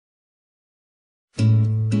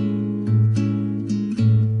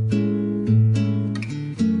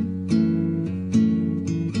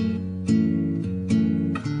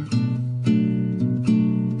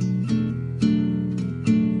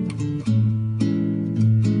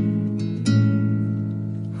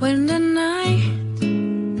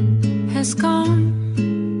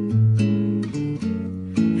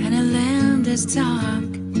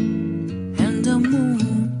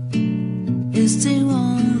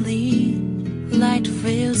night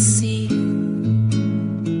will see.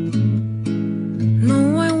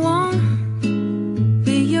 No, I won't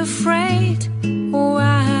be afraid. Oh,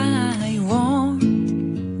 I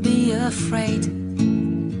won't be afraid.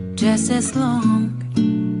 Just as long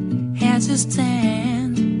as you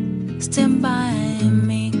stand by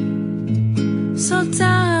me. So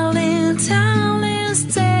darling, darling,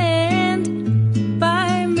 stand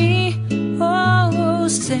by me. Oh,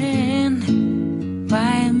 stand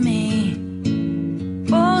by me.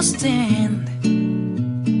 Oh, stand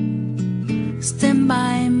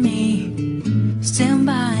by me. Stand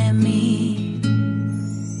by me.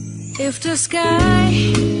 If the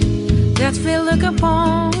sky that we look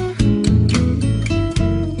upon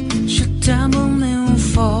should tumble and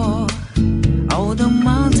fall, all the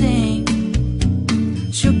mountain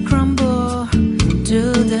should crumble to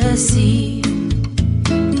the sea,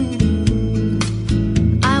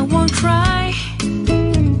 I won't cry,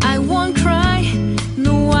 I won't cry.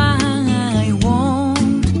 No, I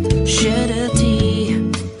won't shed a tear.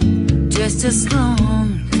 Just as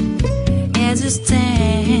long as you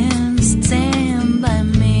stand by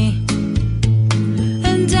me.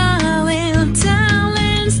 And darling,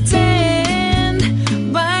 darling, stand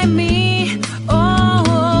by me.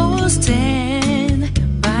 Oh, stand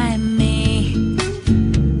by me.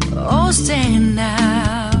 Oh, stand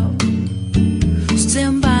now.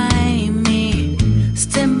 Stand by me.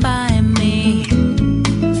 Stand by me.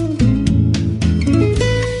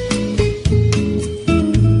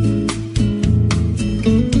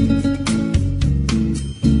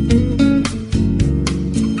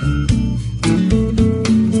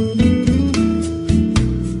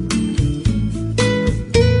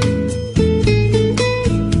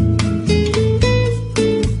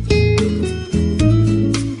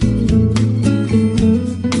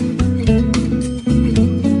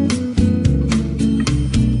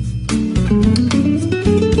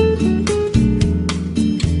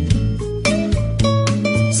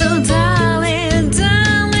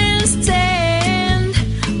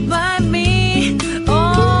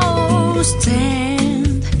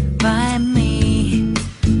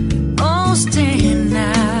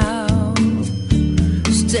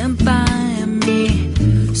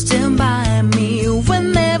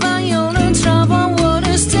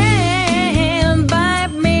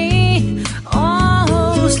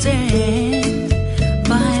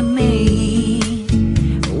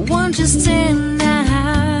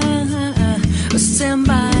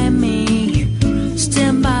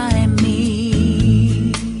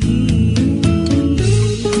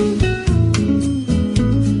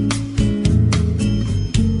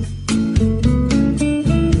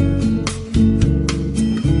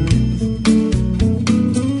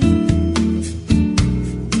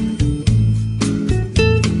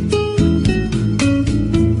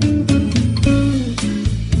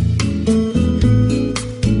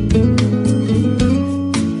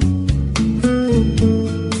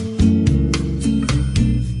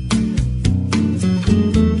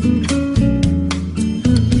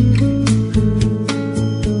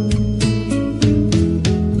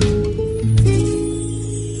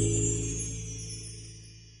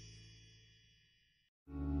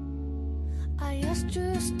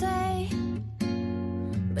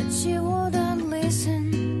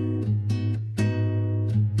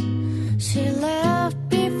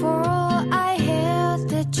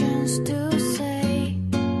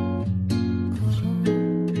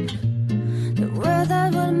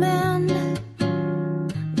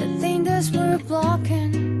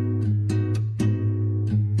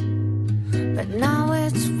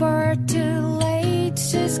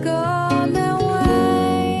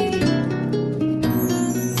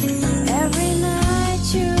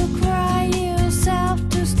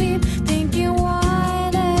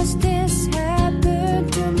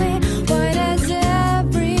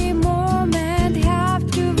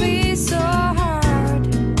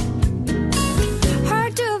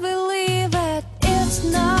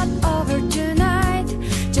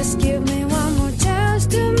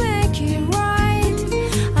 To make it right,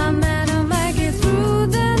 I'm gonna make it through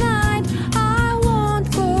the night.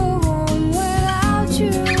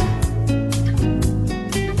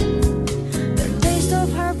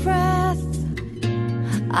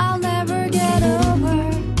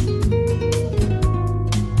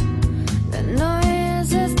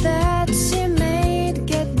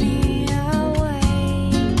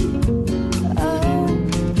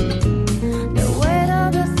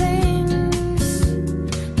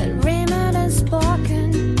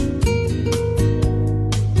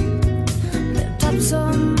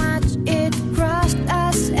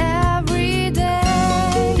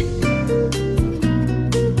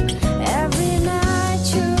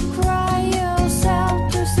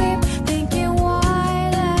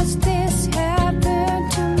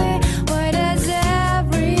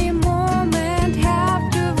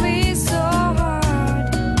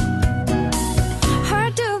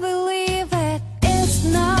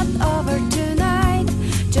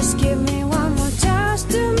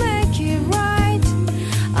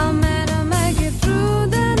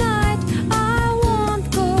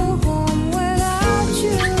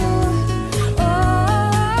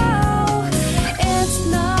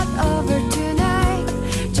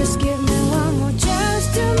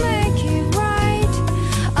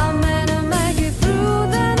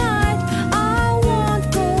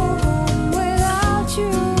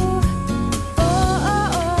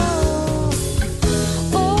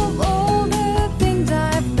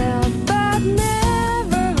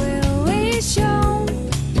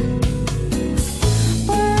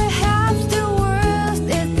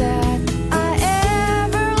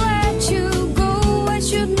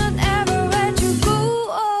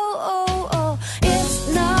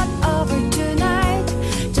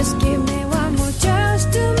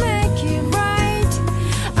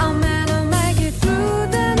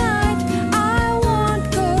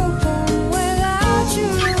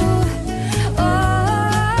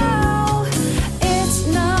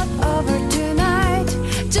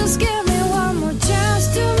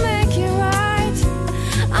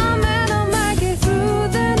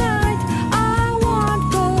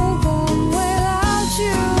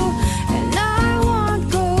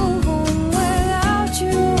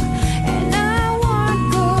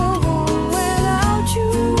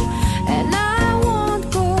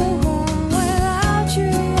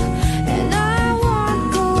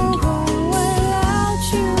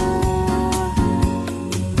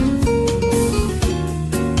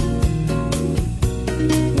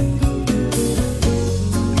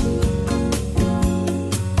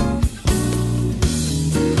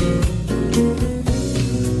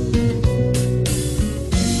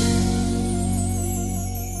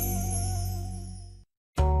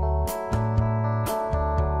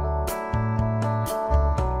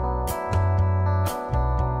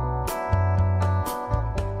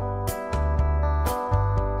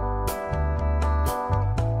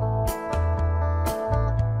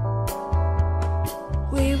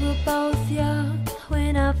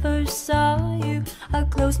 first saw you, I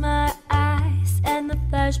close my eyes and the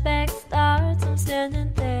flashback starts. I'm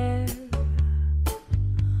standing there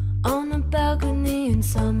on the balcony in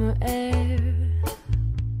summer air.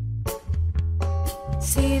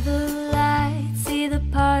 See the lights, see the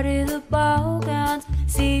party, the ball gowns.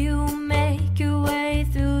 See you make your way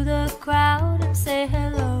through the crowd and say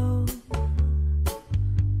hello.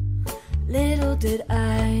 Little did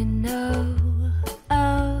I know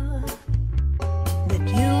that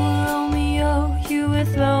you were Romeo, you were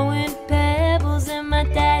throwing pebbles, and my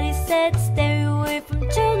daddy said stay away from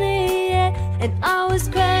Juliet. And I was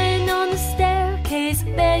crying on the staircase,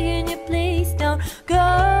 begging you please don't go.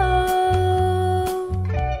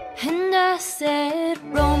 And I said,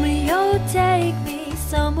 Romeo, take me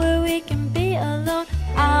somewhere we can be alone.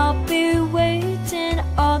 I'll be waiting,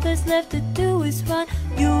 all that's left to do is run.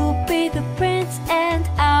 You'll be the prince and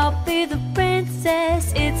I'll be the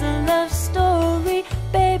princess. It's a love story,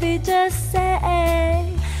 baby, just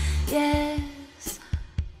say yes.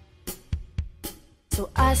 So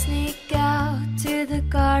I sneak out to the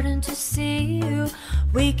garden to see you.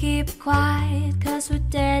 We keep quiet cause we're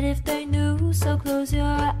dead if they knew. So close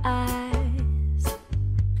your eyes,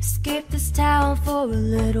 skip this town for a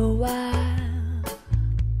little while.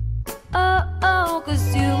 Oh, oh,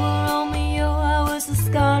 cause you were Romeo, I was the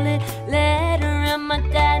scarlet letter, and my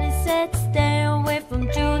daddy said stay away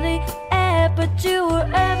from Juliet. But you were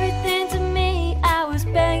everything to me, I was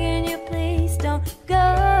begging you please don't go.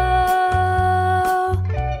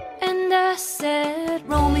 And I said,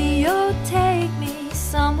 Romeo, take me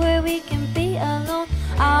somewhere we can be alone.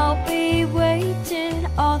 I'll be waiting,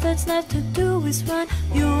 all that's left to do is run.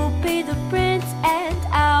 You'll be the prince and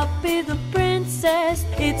I'll be the princess.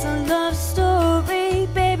 It's a love story,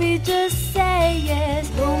 baby, just say yes.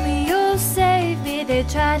 Romeo, save me, they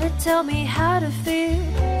try to tell me how to feel.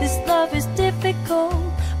 This love is difficult,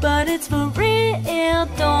 but it's for real.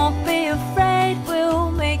 Don't be afraid,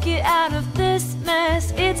 we'll make it out of this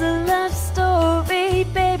mess. It's a love story,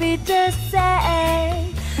 baby, just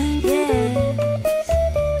say yes.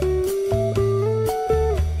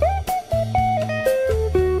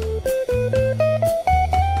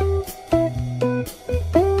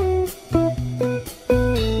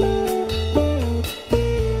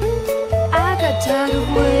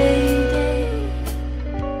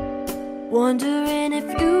 Wondering if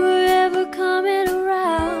you were ever coming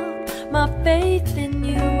around. My faith in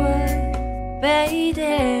you was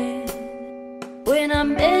fading when I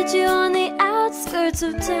met you on the outskirts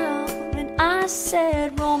of town. And I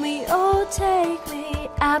said, Romeo, take me,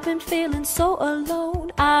 I've been feeling so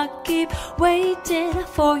alone. I keep waiting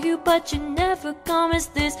for you, but you never come. Is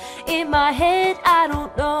this in my head? I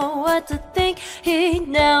don't know what to think. He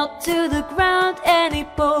knelt to the ground and he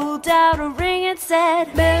pulled out a ring and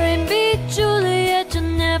said, marry me, Juliet, you'll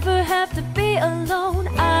never have to be alone.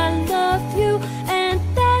 I love you and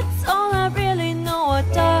that's all I really know. I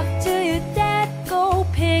talked to your dad, go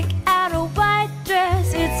pick out a white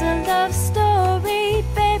dress. It's a love story,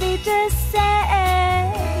 baby, just say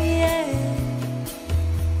yeah.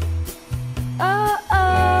 Oh,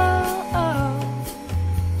 oh, oh.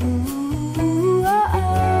 Ooh, oh,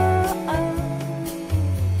 oh, oh.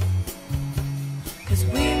 'Cause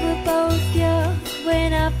we were both young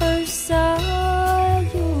when I first saw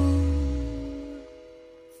you.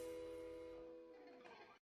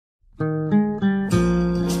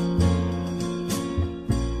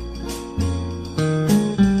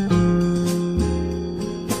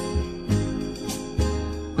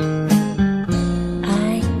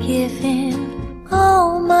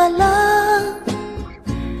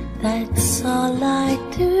 That's all I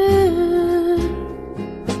do.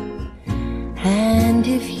 And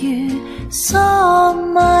if you saw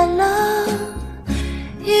my love,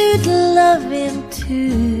 you'd love him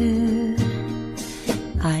too.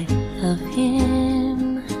 I love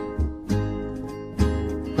him.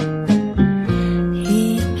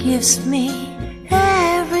 He gives me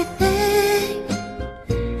everything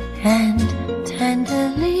and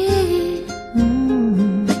tenderly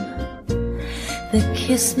the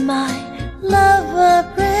kiss my lover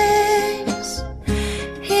brings,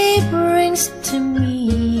 he brings to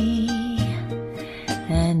me,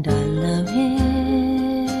 and I love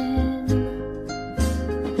him.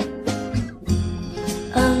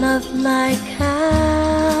 A love like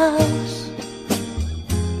ours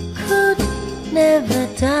could never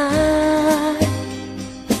die,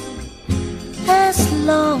 as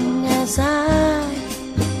long as I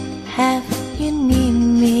have you near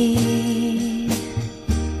me.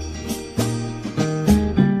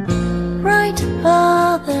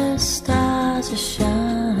 All the stars are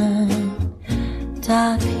shine,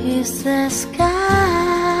 dark is the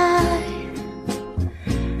sky.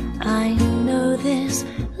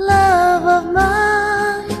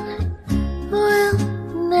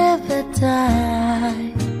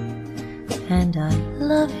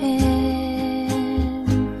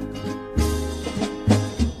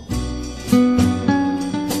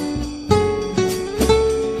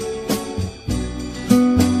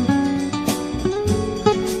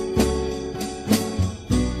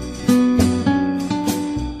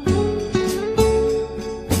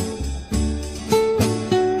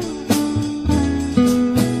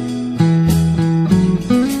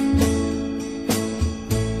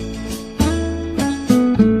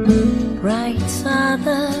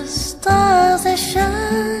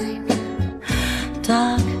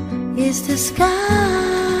 dark is the sky.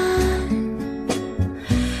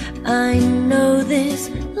 I know this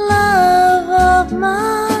love of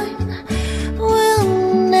mine will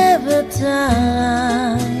never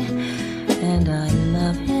die, and I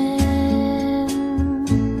love him.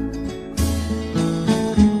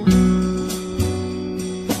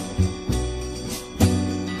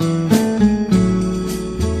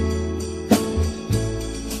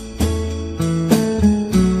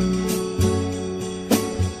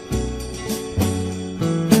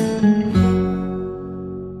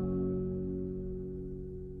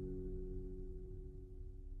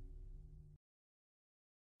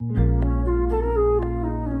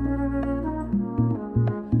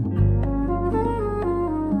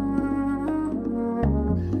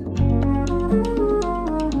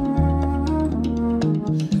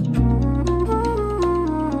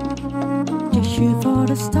 Shoot for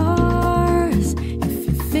the stars. If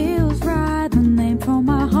it feels right, then aim for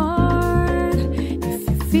my heart. If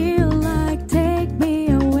you feel like, take me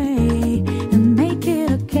away and make it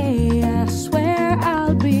okay. I swear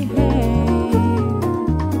I'll behave.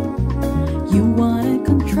 You wanted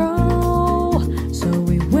control, so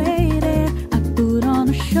we waited. I put on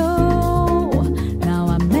a show. Now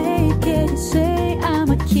I make it. Say I'm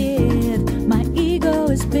a kid. My ego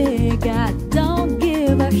is big. I don't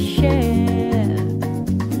give a shit.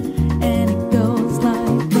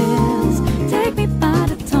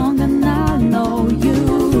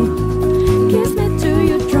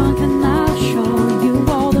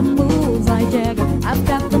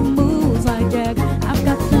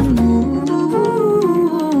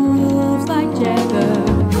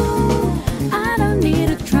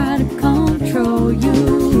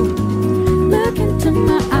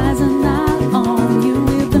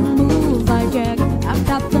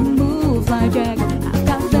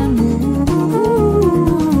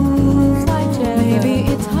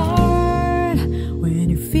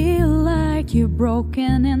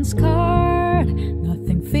 Broken and scarred,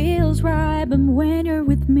 nothing feels right, but when you're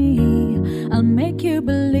with me, I'll make you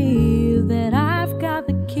believe that I've got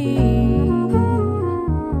the key.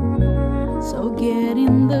 So get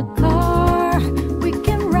in the car, we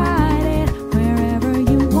can ride it wherever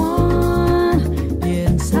you want. Get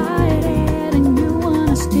inside it and you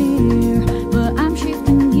wanna steer, but I'm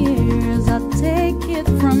shifting gears, I'll take it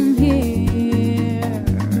from here.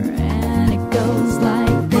 And it goes like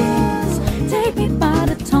take me by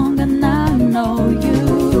the tongue and I'll know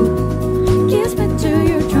you. Kiss me till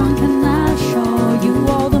you're drunk and I'll show you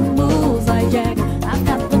all the moves I jag. I've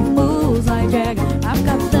got the moves I jag. I've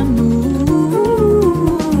got the moves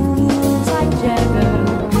I jag.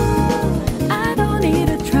 I don't need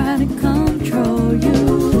to try to control you.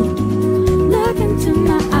 Look into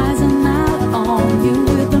my eyes and I'll own you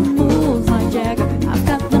with the moves I jag. I've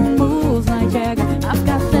got the moves I jag. I've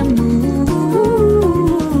got the moves.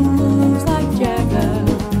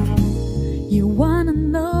 You wanna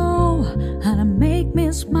know how to make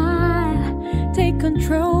me smile? Take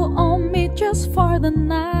control on me just for the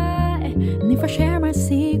night. And if I share my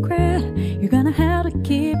secret, you're gonna have to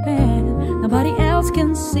keep it. Nobody else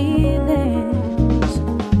can see this.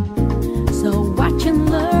 So watch and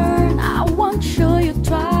learn, I won't show you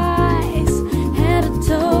twice. Head to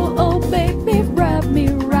toe, oh baby, rub me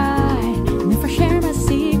right. And if I share my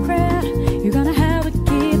secret, you're gonna have to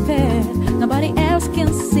keep it. Nobody else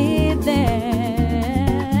can see this.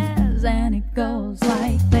 And it goes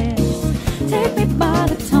like this. Take me by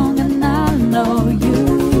the tongue and I'll know you.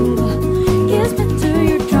 Kiss me till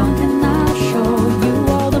you're drunk and I'll show you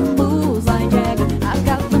all the moves I jag. I've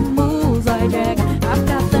got the moves I jag.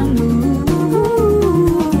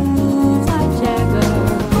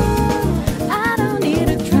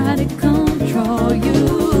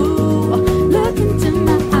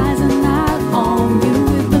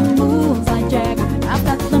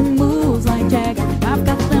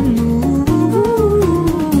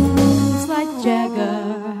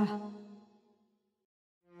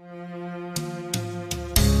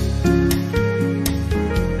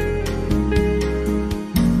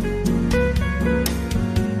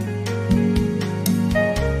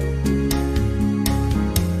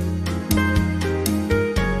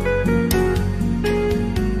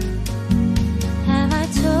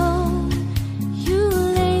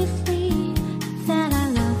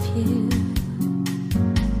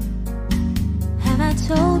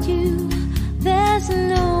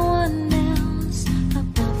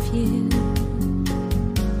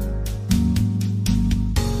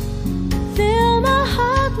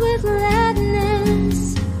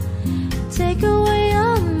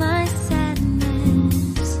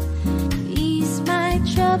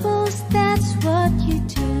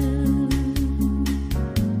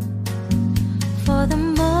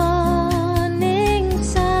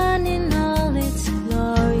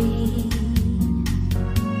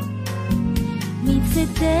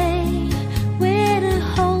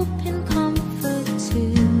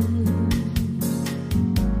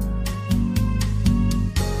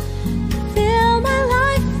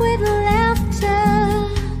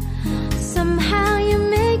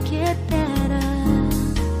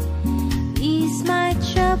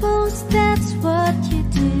 troubles, that's what you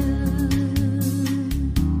do.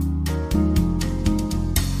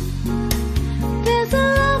 There's a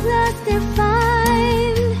love that's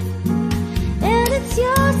defined, and it's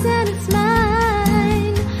yours and it's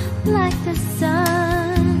mine, like the sun.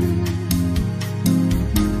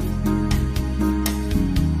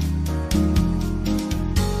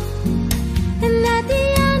 And at the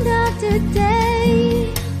end of the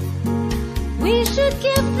day, we should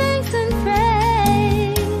give thanks and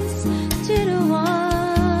praise to the one.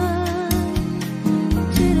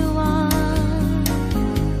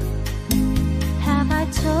 Have I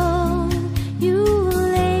told you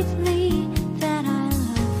lately that I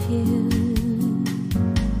love you?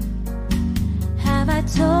 Have I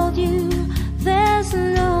told you there's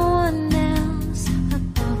no one else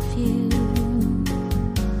above you?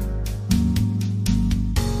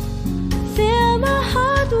 Fill my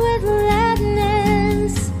heart with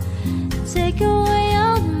gladness, take away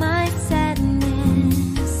all my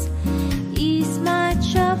sadness, ease my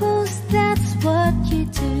troubles, that's what you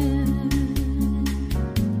do.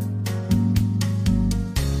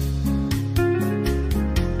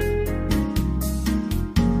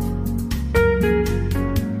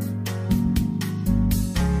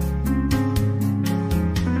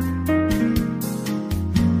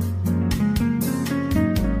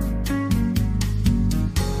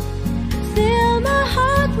 Fill my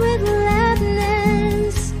heart with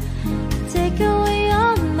gladness, take away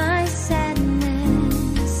all my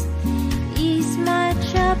sadness, ease my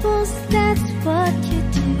troubles, that's what you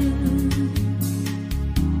do.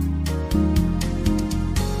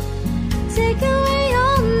 Take away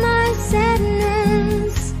all my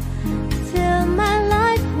sadness, fill my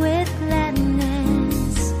life with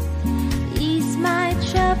gladness, ease my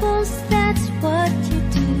troubles, that's what you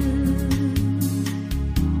do.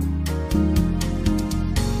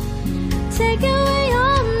 Take away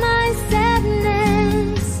all my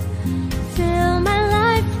sadness, fill my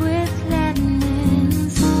life with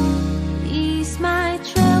gladness, ease my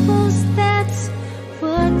troubles, that's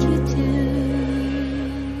what you do.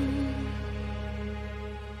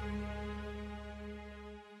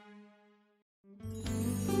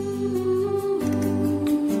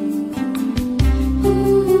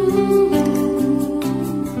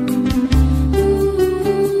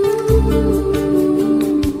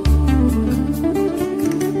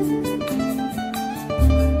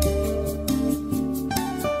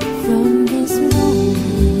 From this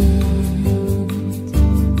moment,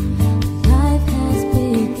 life has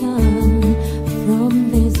begun. From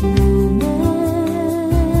this moment,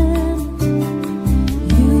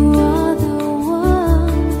 you are the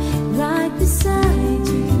one. Right beside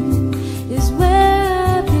you is where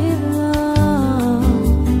I belong.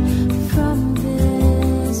 From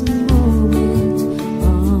this moment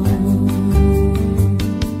on,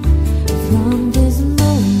 from this moment,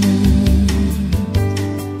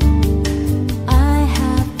 I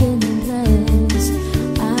have been blessed.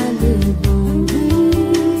 I live only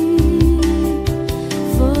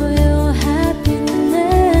for your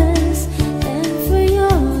happiness and for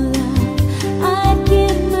your love. I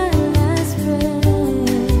give my last breath.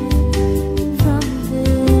 From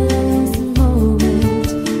this moment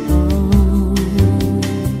on,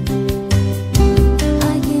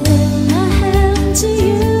 I give my hand to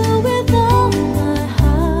you with all my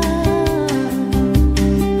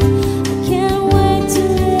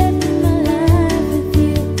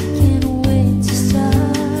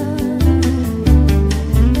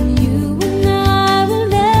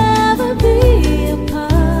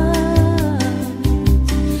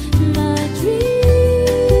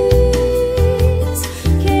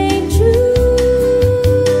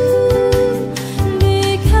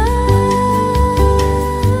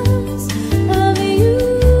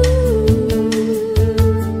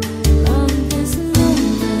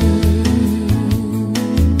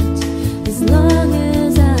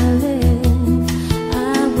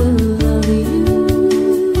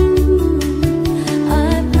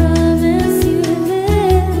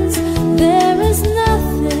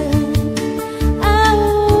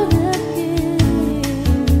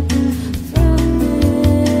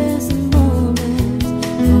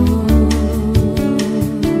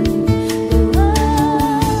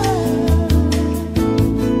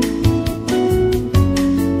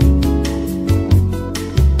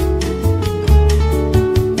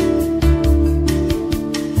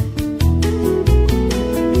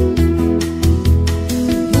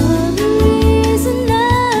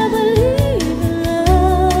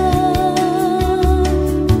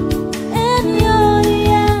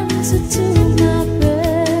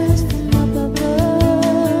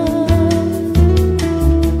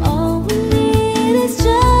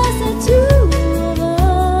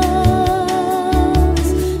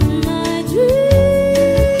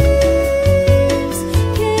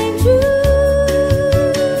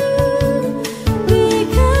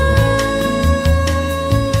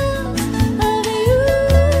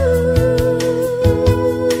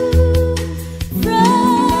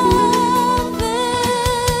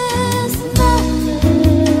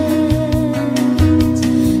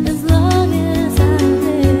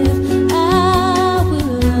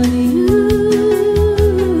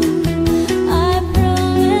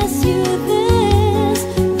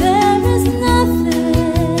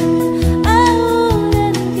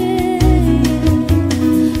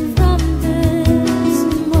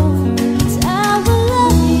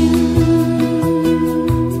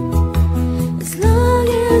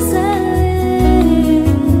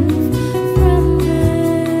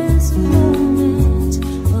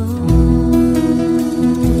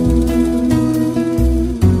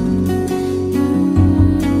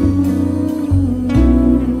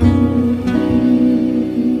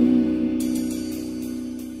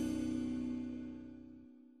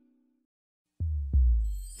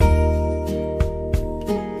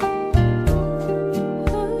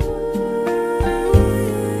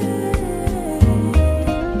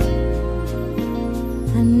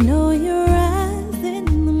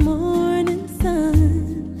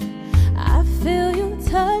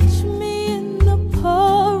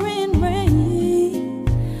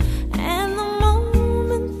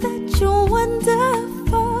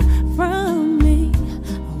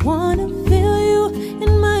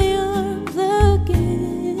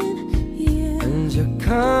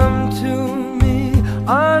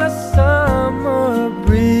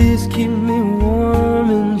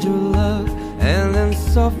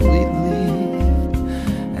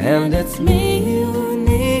it's me you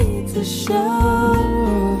need to show.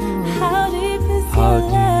 How deep is How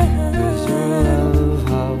your deep is your love?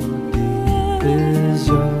 How deep is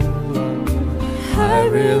your love? I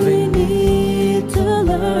really need to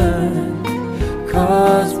learn,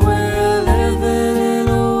 'cause we're living in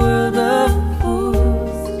a world of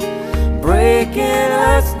fools, breaking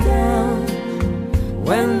us down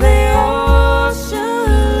when they all should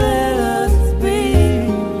let us be.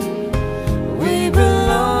 We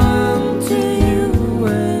belong to you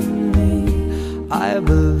and me. I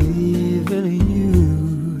believe in you.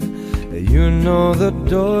 You know the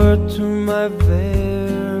door to my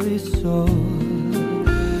very soul.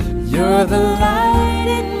 You're the light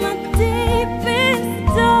in my deepest,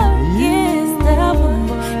 darkest hour.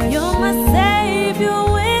 You're my savior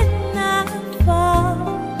when I fall.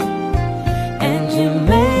 And you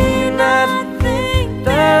may not think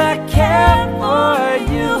that I care for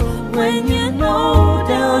you, when you know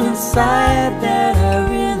down inside that I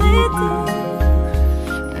really do.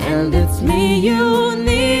 And it's me you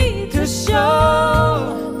need to show.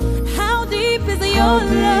 How deep is your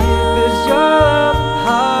love?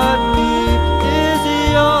 How deep is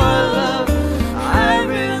your love? I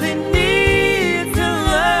really need to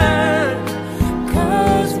learn,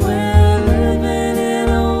 'cause we're living in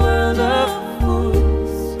a world of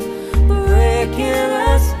fools, breaking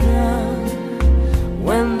us down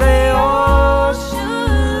when they all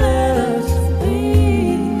should let us be.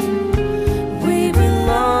 We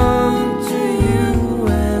belong to you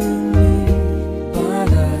and me.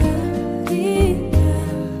 Ba-da-dee-da,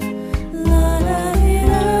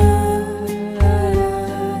 la-da-dee-da,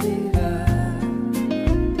 la-da-dee-da.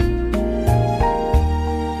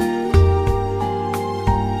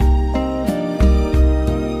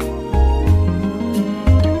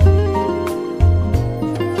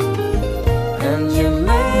 And you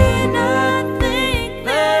may not think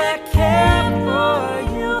that I care for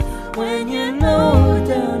you, when you know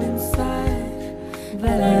down inside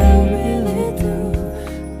that I really do.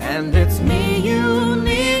 And it's me you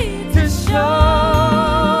need to show.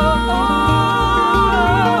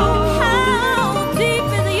 How deep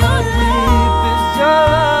is your love?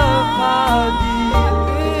 How deep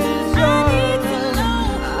is your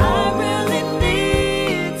love? I really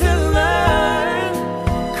need to learn,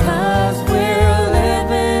 'cause we're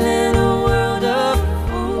living in a world of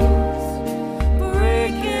fools,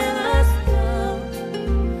 breaking us down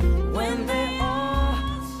when they all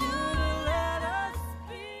should let us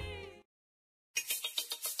be.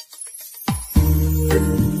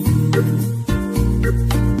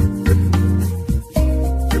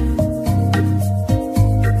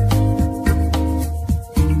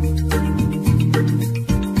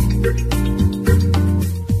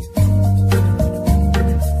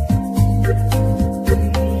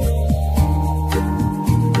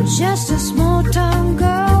 Just a small town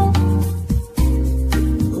girl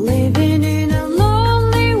living in a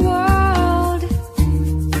lonely world.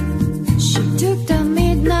 She took the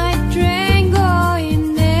midnight train going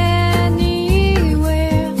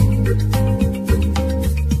anywhere.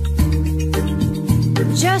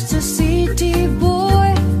 Just a city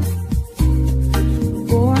boy,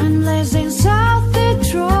 born less in South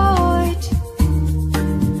Detroit.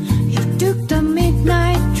 He took the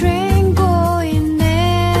midnight train going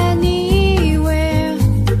anywhere.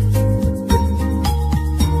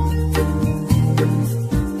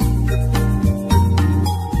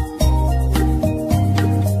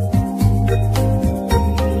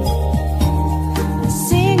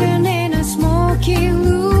 Singing in a smoky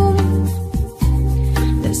room,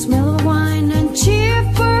 the smell of wine and cheap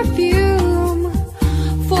perfume.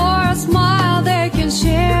 For a smile they can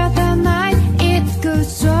share the night. It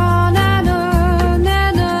goes on and on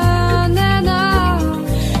and on and on.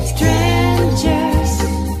 Strangers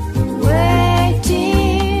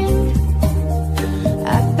waiting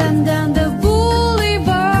up and down the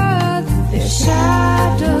boulevard. Their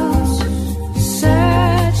shadows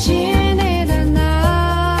searching in the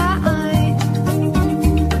night.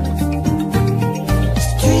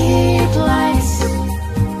 Street lights,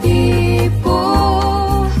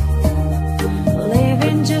 people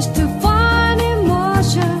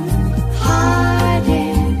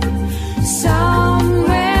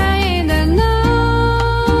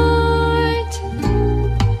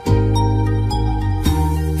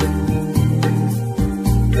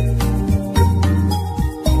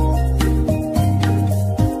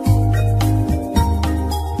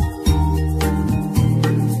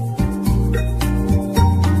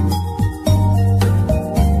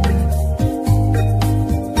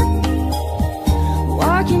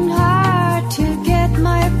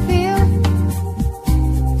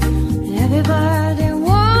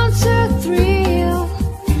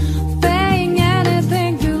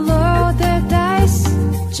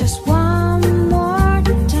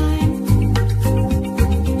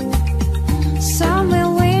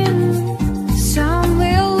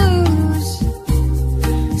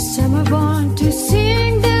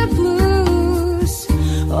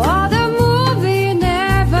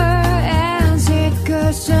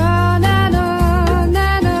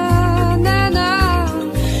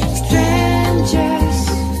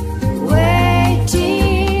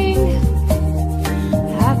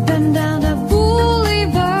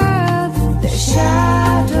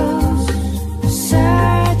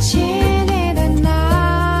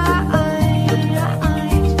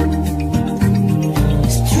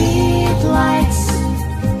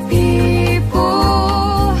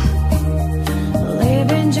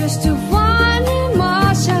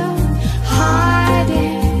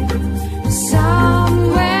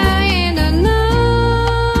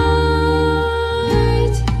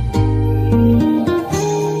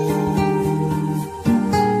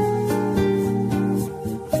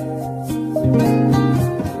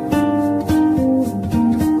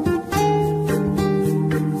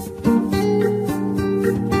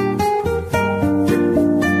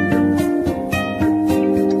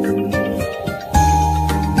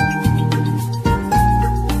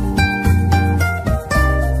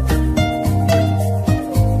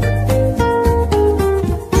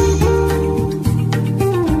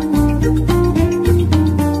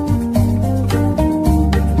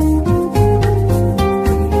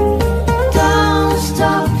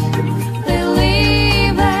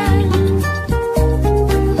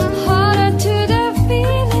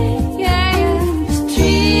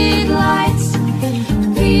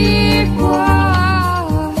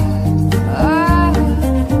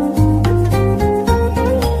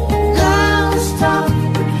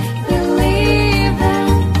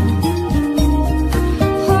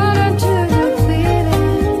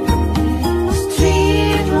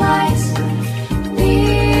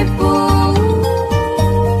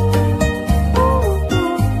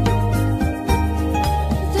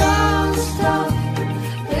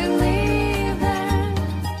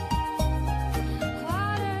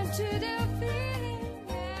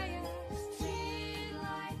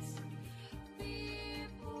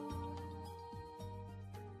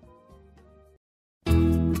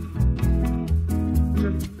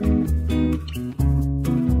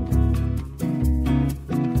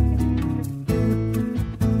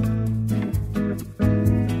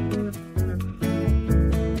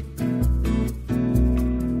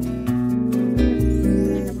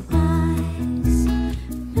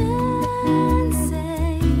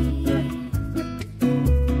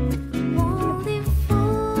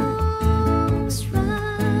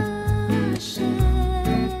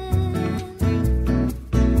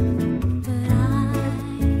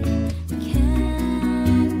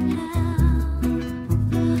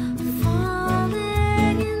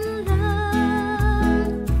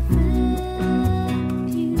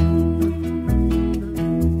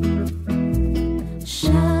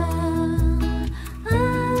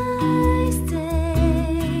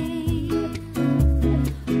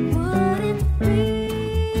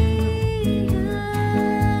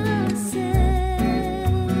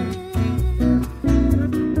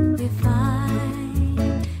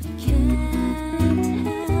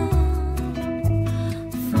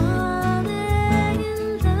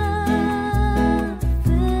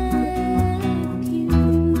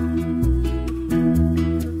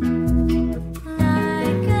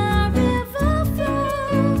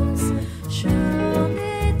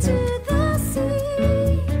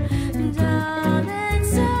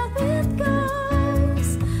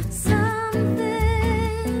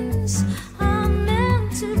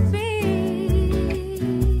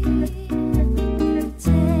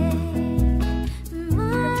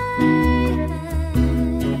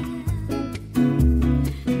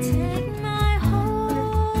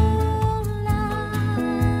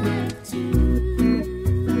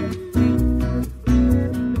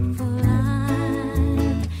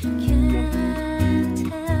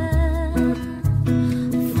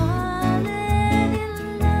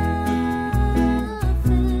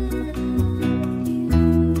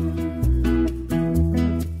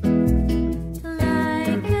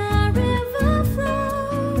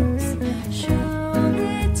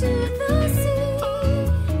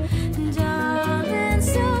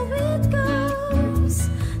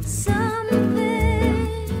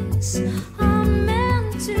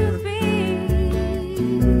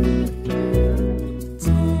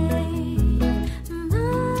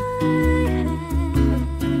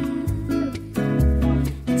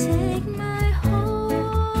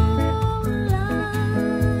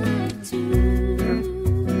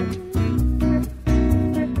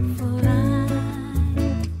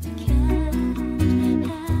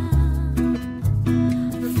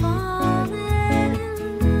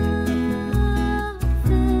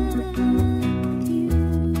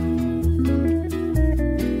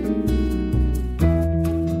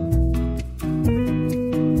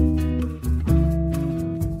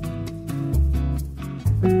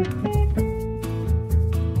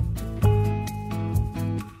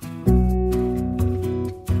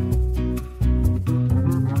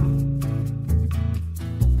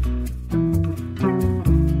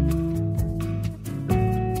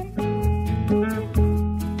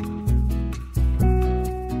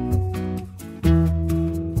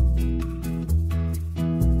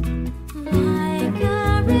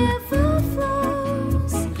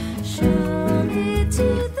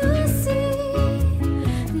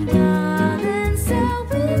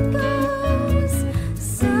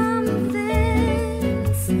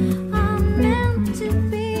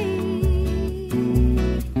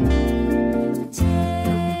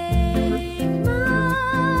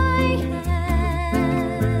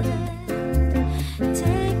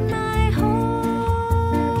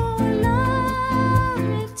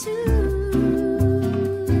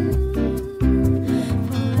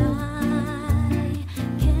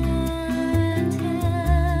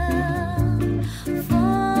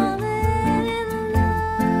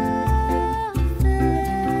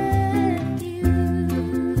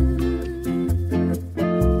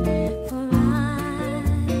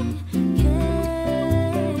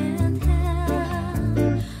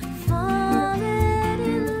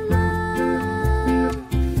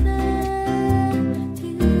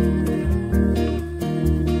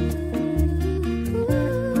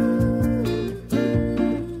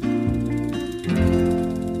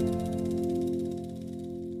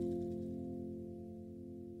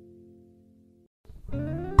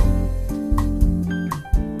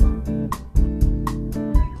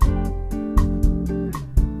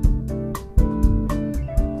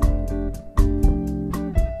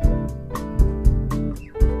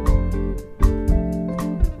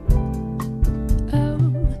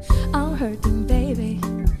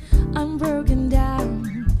broken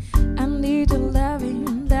down. I need your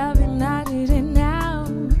loving, loving, I need it now.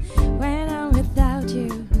 When I'm without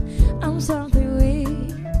you, I'm something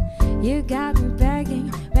weak. You got me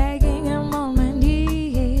begging, begging, I'm on my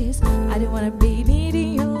knees. I don't wanna be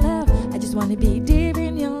needing your love, I just wanna be deep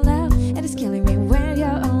in your love. And it's killing me when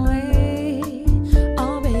you're away.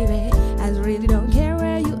 Oh baby, I really don't care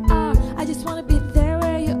where you are, I just wanna be there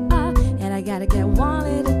where you are. And I gotta get one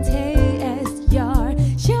little taste your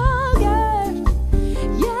sugar.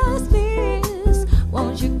 Yes please,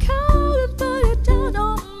 won't you come and put it down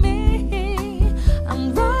on me?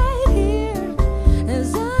 I'm right here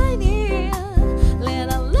as I need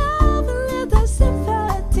little love and little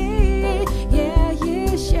sympathy. Yeah,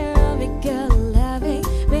 you show me good loving,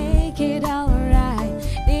 make it alright.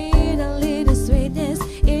 Need a little sweetness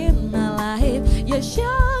in my life. Your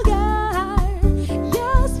sugar,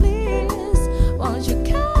 yes please, won't you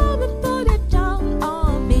come and put it down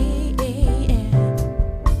on me?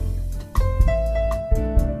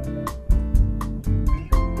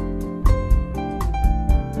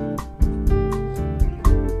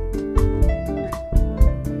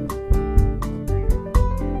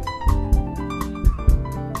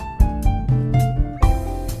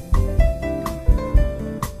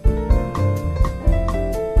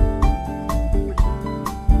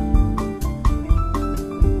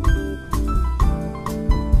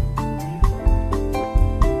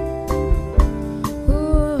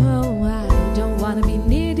 Oh, I don't wanna be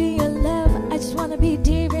needing your love, I just wanna be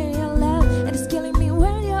deep in your love. And it's killing me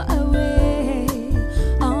when you're away.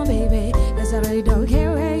 Oh baby, cause I really don't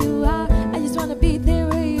care where you are, I just wanna be there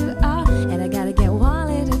where you are. And I gotta get one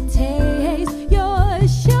little taste your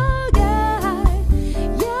sugar.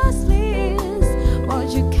 Yes please,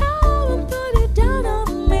 won't you come and put it down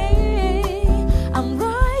on me? I'm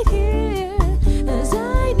right here as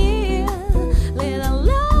I need little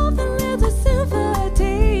love and little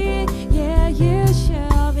sympathy. Yeah, you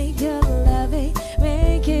show me good loving,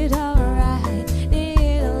 make it alright.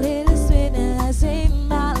 Need a little sweetness in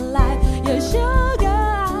my life. Your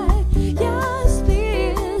sugar, yes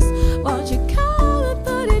please, won't you come and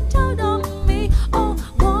put it down on me? Oh,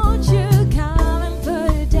 won't you come and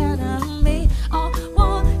put it down on me? Oh,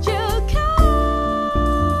 won't you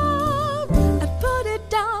come and put it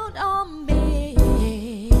down on me?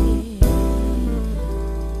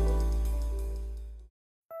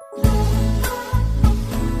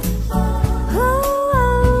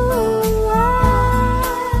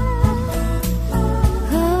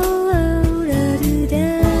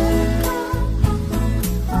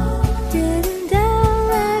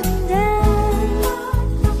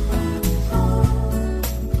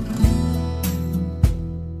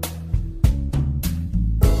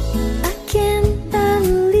 I can't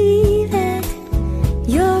believe it,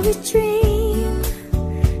 you're a dream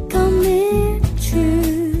coming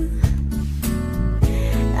true.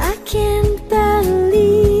 I can't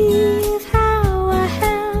believe how I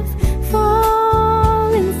have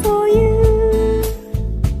fallen for you.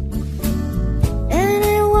 And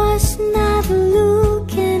I was not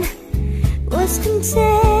looking, was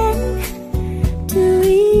content to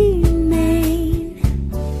remain.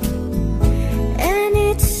 And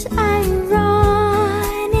it's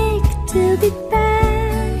ironic to be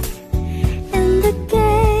back in the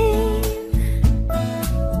game.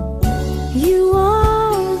 You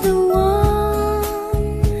are the one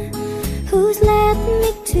who's led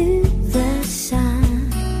me to the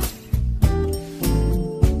sun.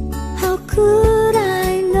 How could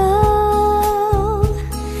I know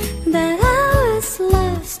that I was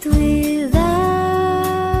loved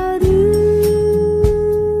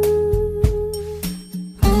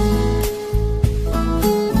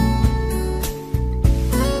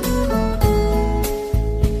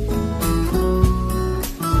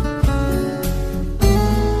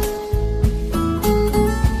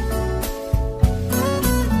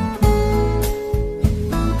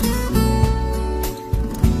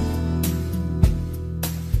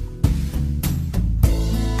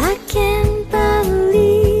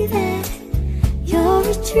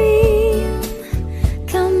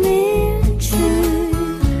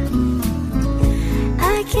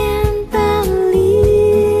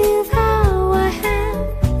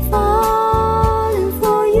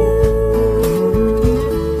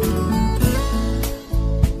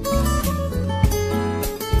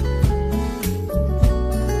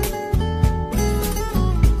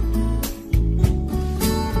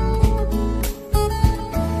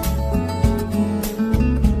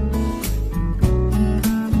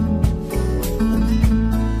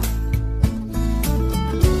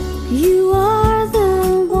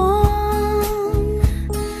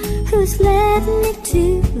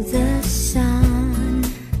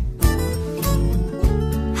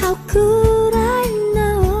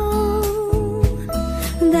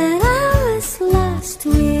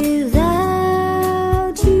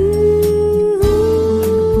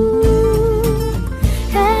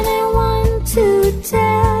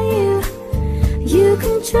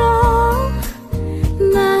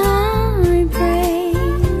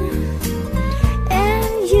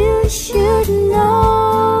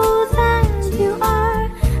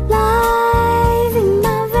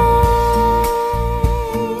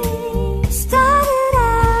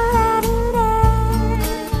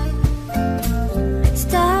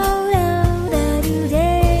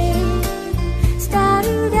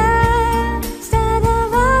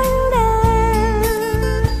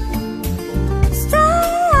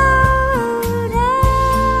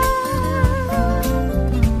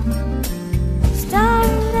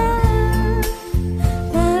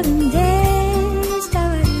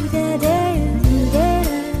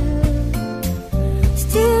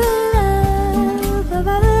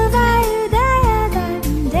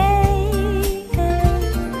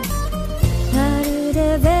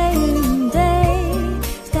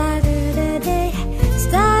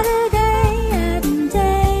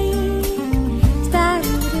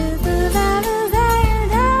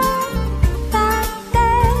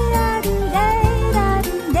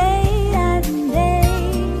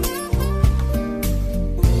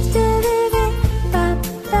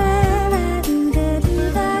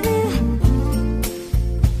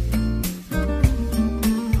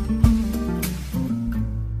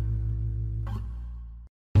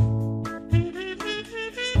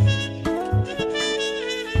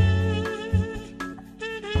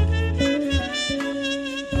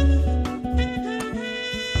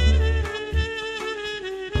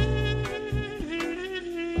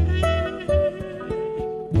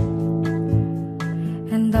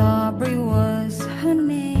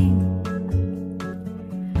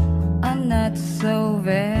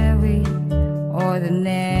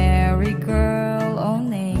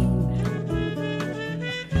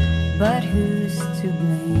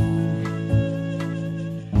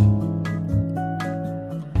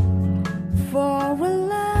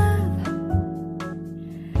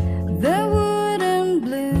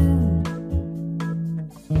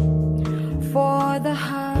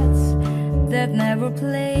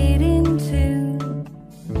waiting to.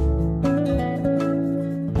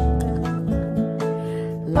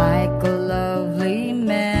 Like a lovely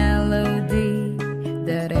melody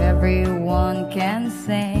that everyone can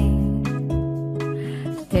sing.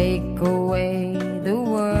 Take away the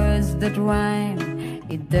words that rhyme,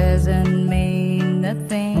 it doesn't mean a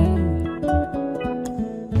thing.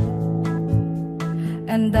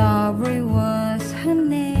 And Aubrey was her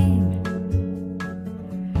name.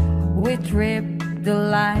 We tripped the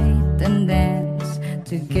light and danced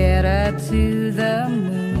to get her to the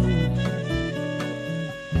moon.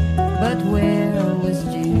 But where was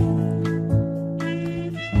June?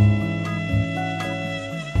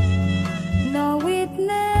 No, it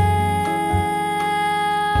never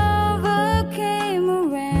came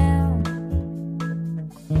around.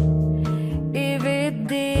 If it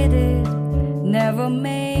did, it never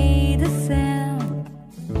made a sound.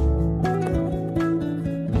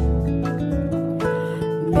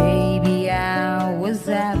 Maybe I was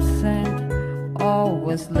absent or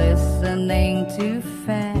was listening too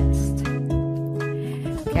fast,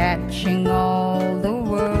 catching all the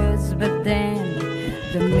words, but then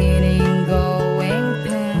the meaning going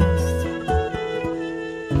past.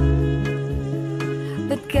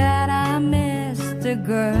 But God, I missed a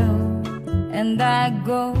girl, and I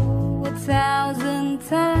go 1,000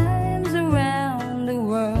 times around the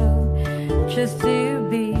world just to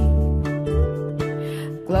be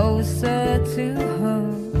closer to her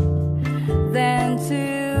than to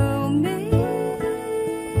me.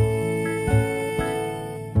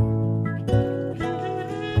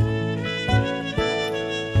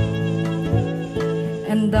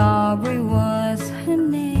 And Aubrey was her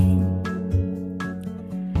name.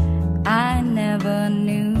 I never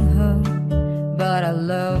knew her, but I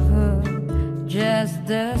love her just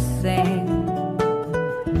the same.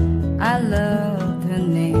 I loved her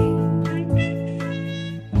name.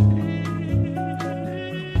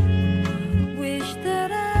 Wish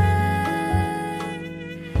that I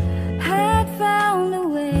had found a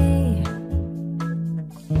way,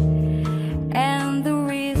 and the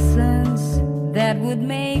reasons that would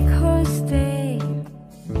make her stay.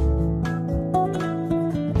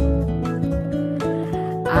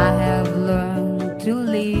 I have learned to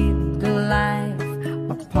lead the life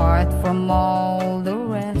apart from all the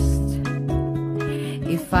rest.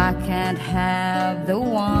 If I can't have the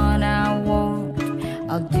one I want,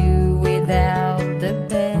 I'll do without the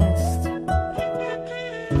best.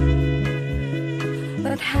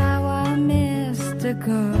 But how I missed a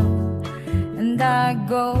girl, and I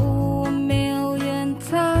go 1,000,000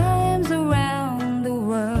 times around the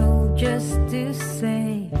world just to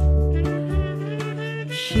say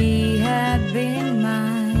she had been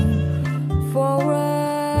mine for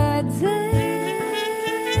a day.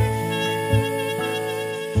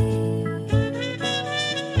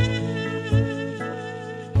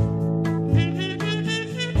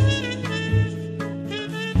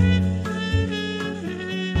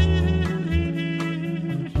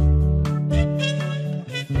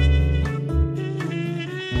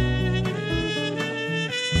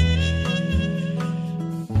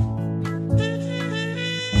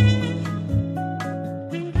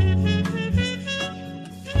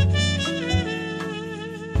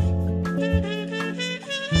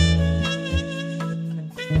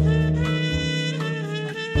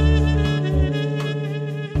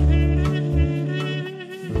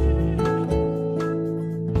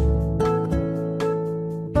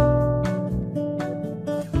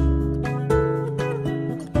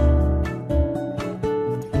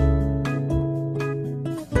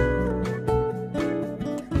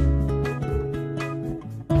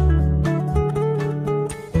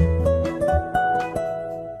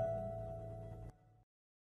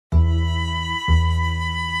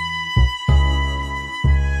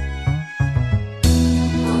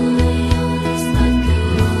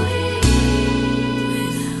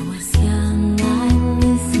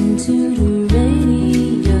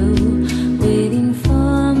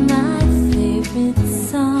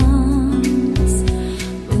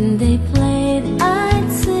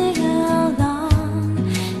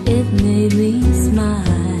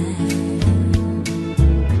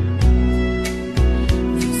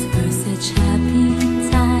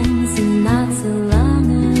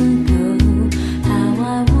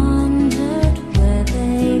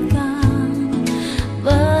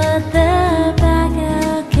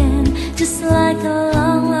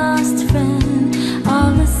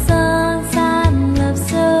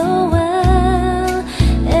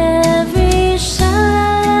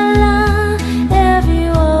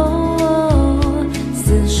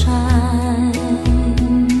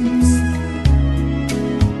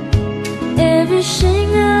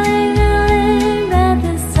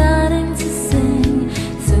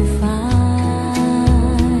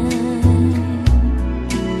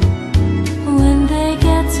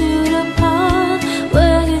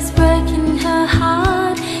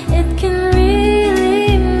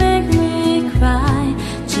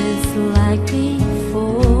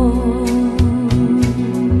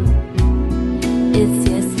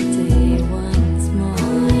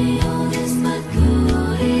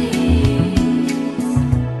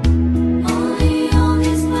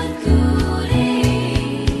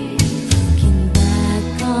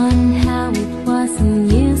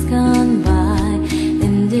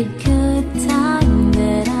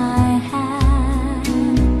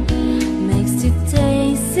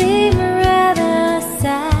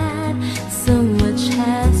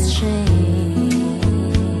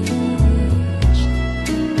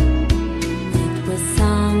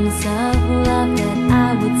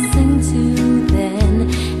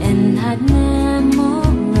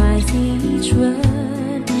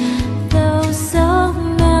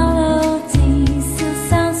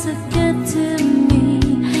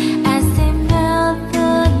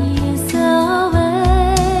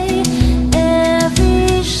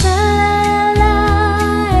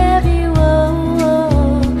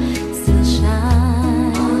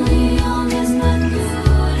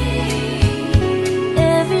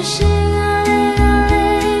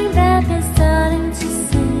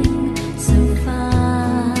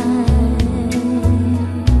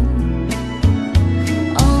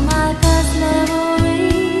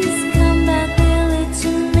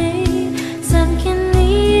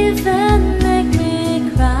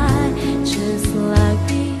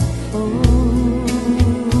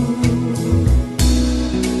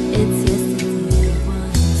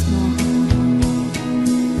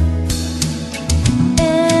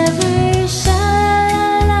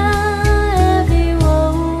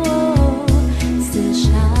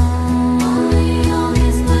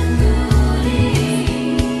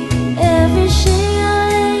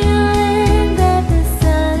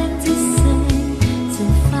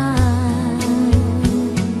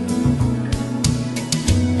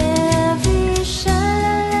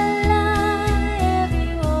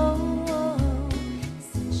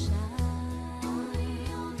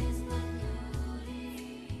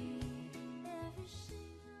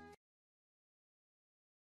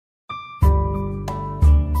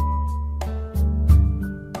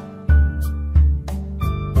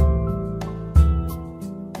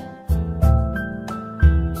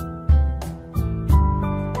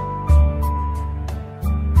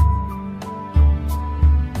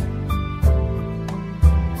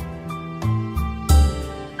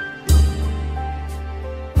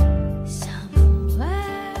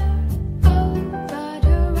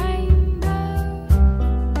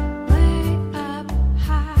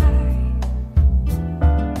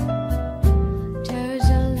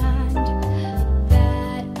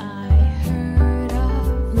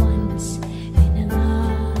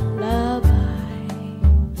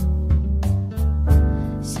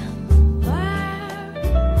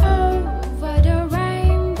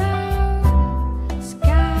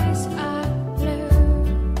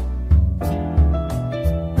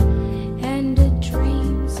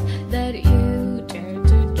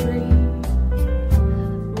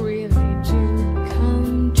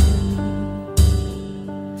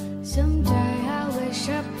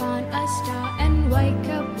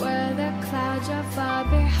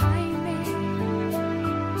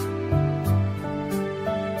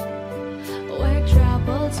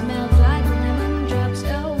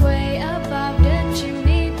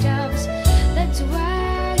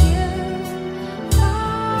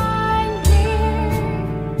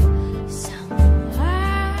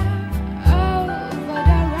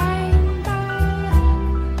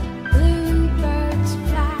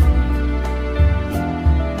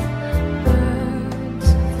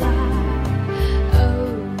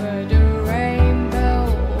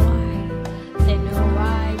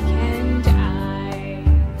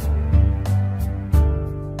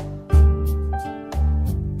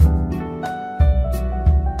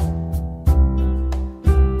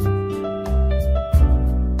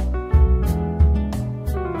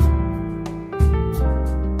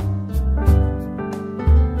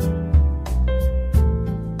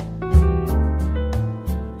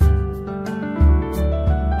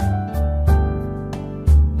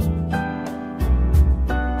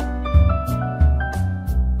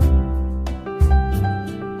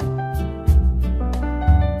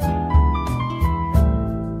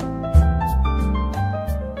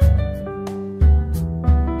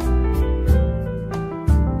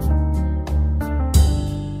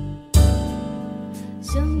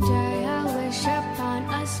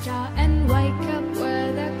 straw and wake up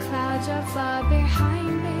where the clouds are far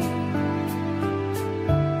behind me,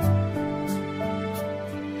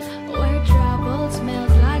 where troubles melt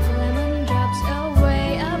like lemon drops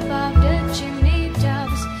away above the chimney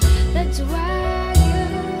tops. That's where you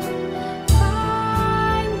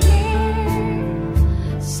find me,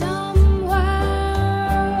 somewhere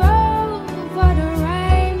over the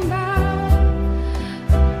rainbow.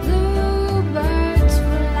 Bluebirds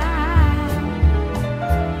fly,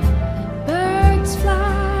 birds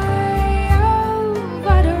fly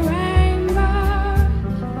over the rainbow.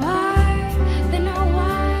 Why, then now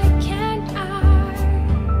why can't I?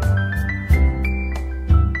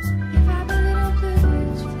 If I be little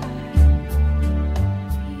bluebirds fly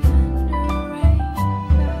beyond the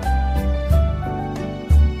rainbow.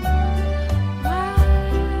 Why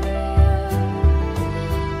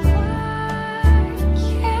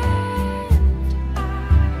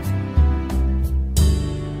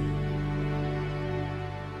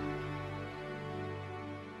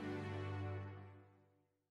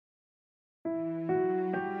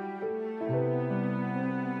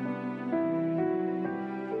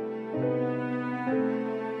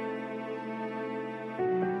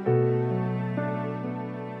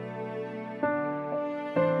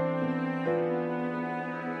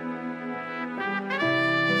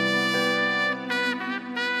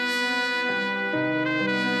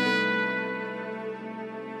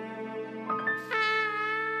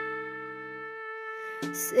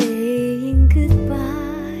saying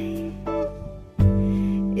goodbye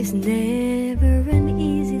is never an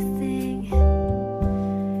easy thing,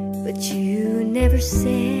 but you never said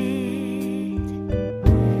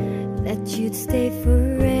that you'd stay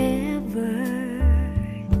forever.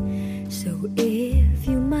 So if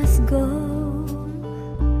you must go,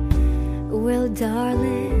 well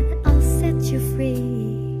darling, I'll set you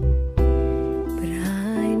free. But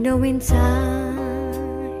I know in time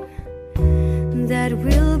that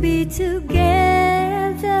we'll be together.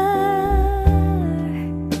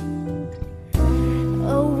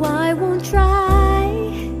 Oh, I won't try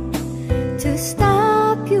to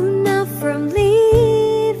stop you now from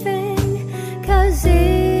leaving, 'cause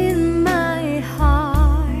in my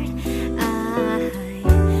heart I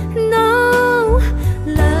know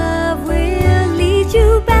love will lead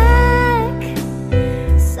you back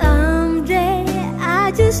someday.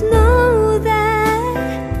 I just know that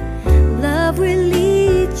love will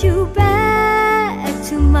lead you back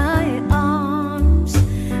to my arms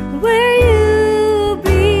where you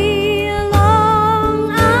belong.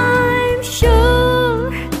 I'm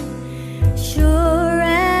sure, sure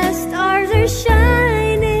as stars are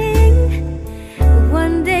shining,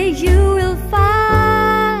 one day you will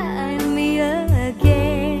find me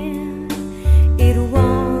again. It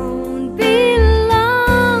won't be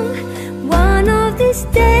long, one of these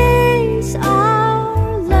days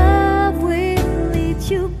our love will lead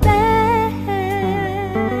you back.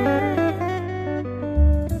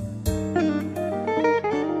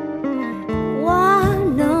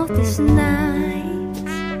 One of these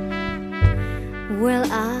nights, well,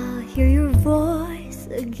 I'll hear your voice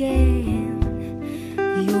again.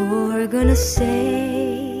 You're gonna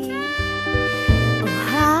say, oh,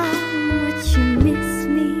 how much you miss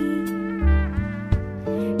me.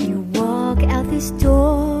 You walk out this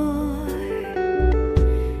door,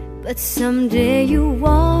 but someday you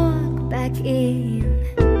walk back in.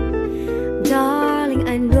 Darling,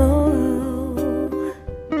 I know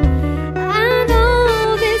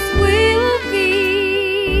this will be.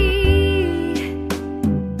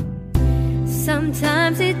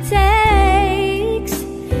 Sometimes it takes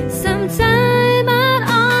some time out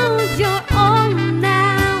on your own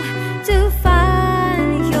now to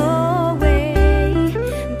find your way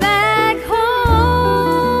back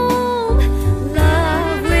home.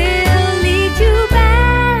 Love will lead you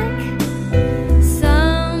back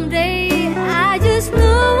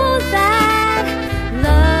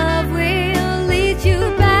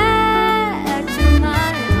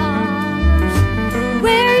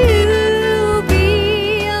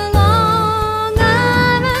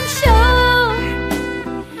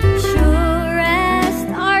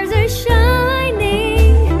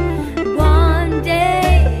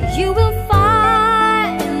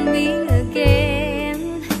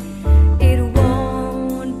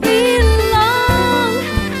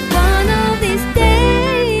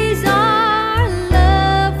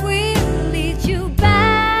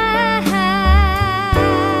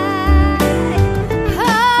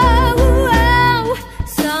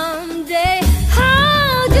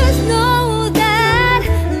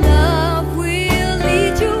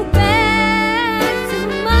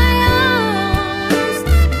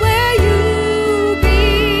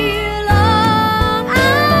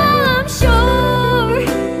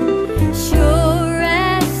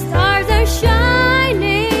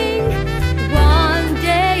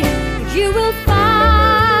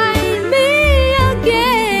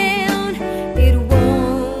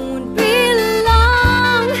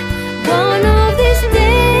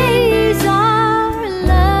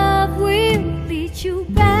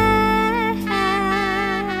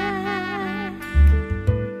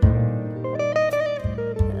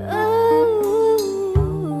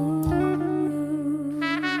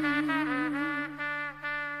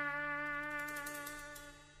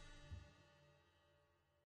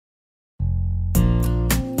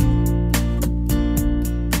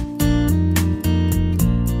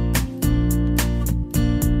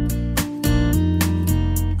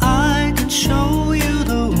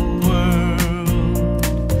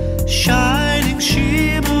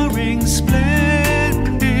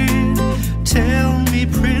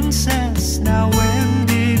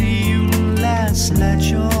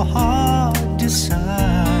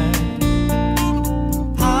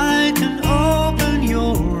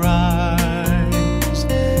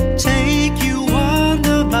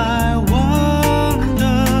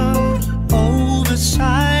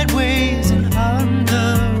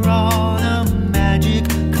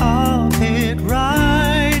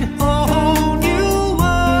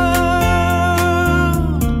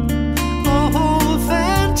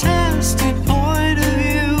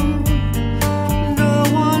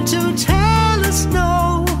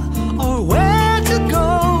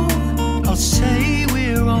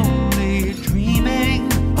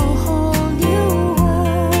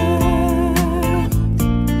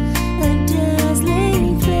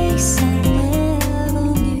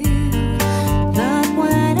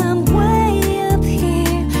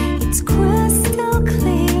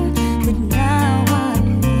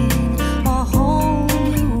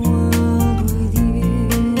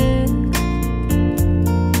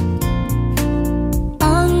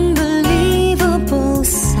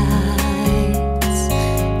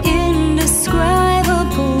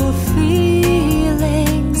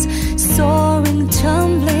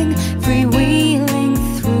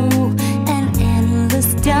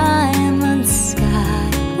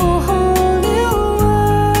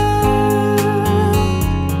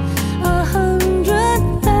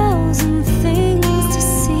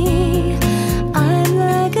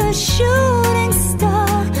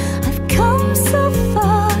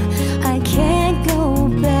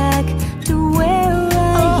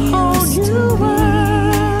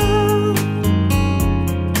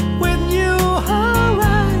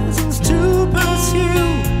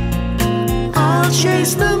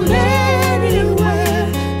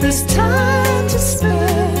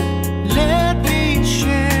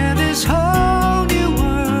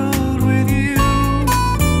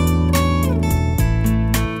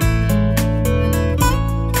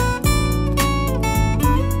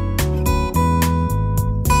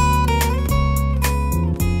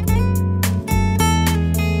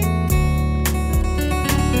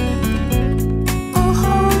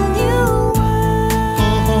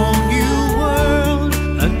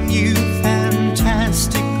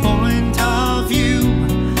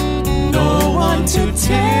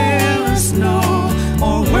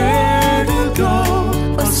or where to go,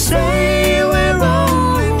 or say we're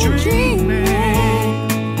only dreaming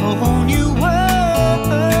a whole new world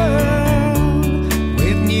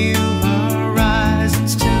with new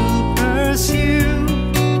horizons to pursue.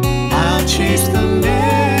 I'll chase them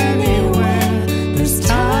anywhere there's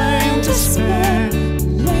time to spare.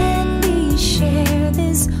 Let me share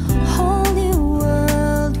this whole new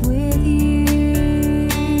world with you.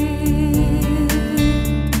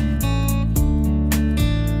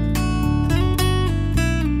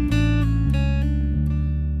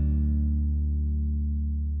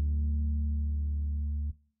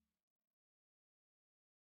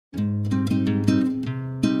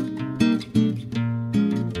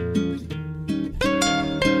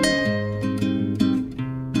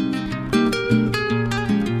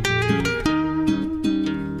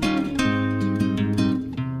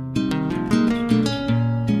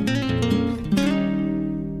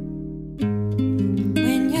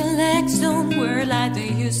 When your legs don't work like they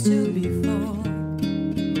used to before,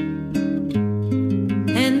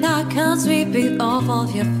 and I can't sweep it off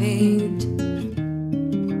of your feet,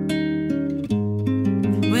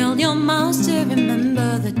 will your mouth still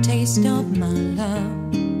remember the taste of my love?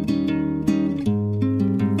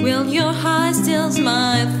 Will your eyes still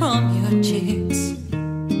smile from your cheeks?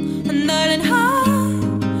 And darling, I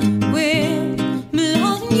will be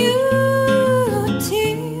loving you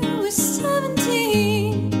till we're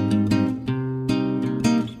 17.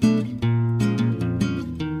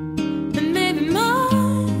 And maybe my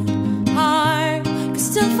heart can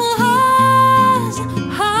still fall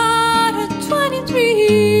hard at 23.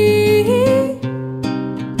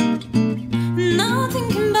 Now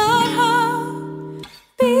thinking about how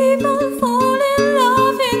people fall in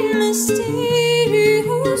love in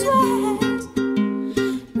mysterious ways.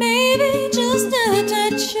 Maybe just a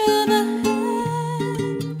touch of a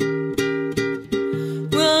hand.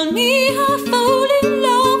 Well, me, I fall in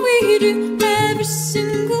love with you every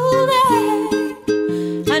single day,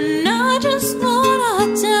 and I just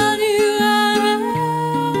wanna tell you I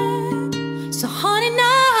am. So honey,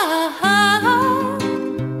 now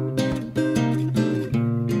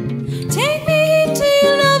take me into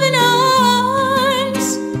your loving arms.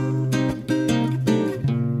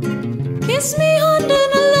 Kiss me under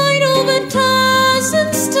the light of a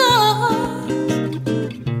thousand stars.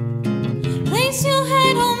 Place your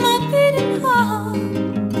head on my beating heart.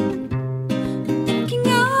 Thinking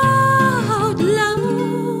out loud,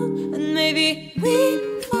 and maybe we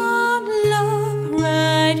found love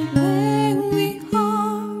right where we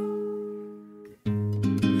are.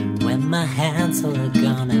 When my hands are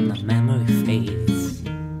gone and my memory fades,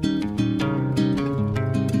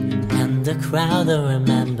 and the crowd will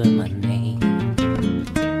remember my name.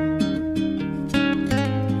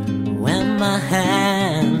 When my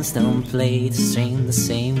hands don't play the string the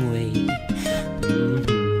same way,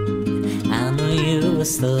 I know you will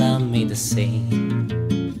still love me the same.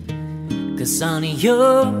 'Cause honey,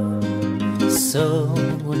 your soul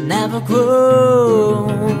will never grow,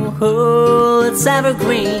 it's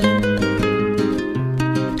evergreen.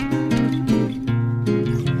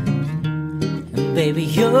 And baby,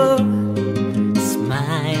 your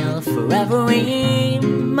smile forever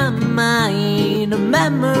in my mind, a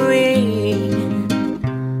memory.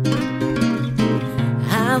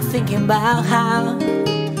 I'm thinking about how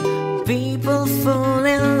people fall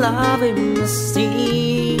in love in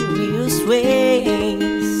mysterious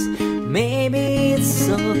ways. Maybe it's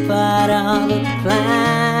all part of a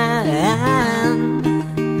plan,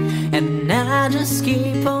 and I just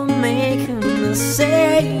keep on making the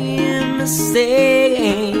same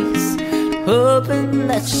mistakes, hoping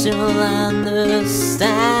that you'll understand.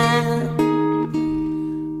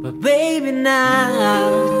 But baby, now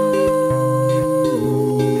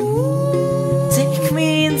take me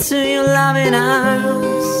into your loving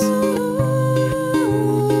arms.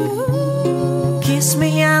 Kiss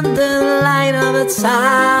me under the light of a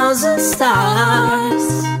thousand stars.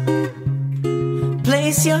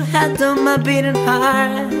 Place your head on my beating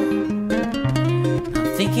heart. I'm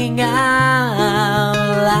thinking out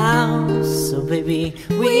loud. So baby,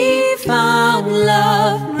 we found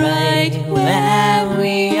love right where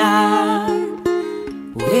we are.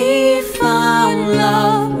 We found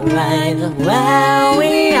love right where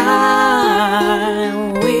we are.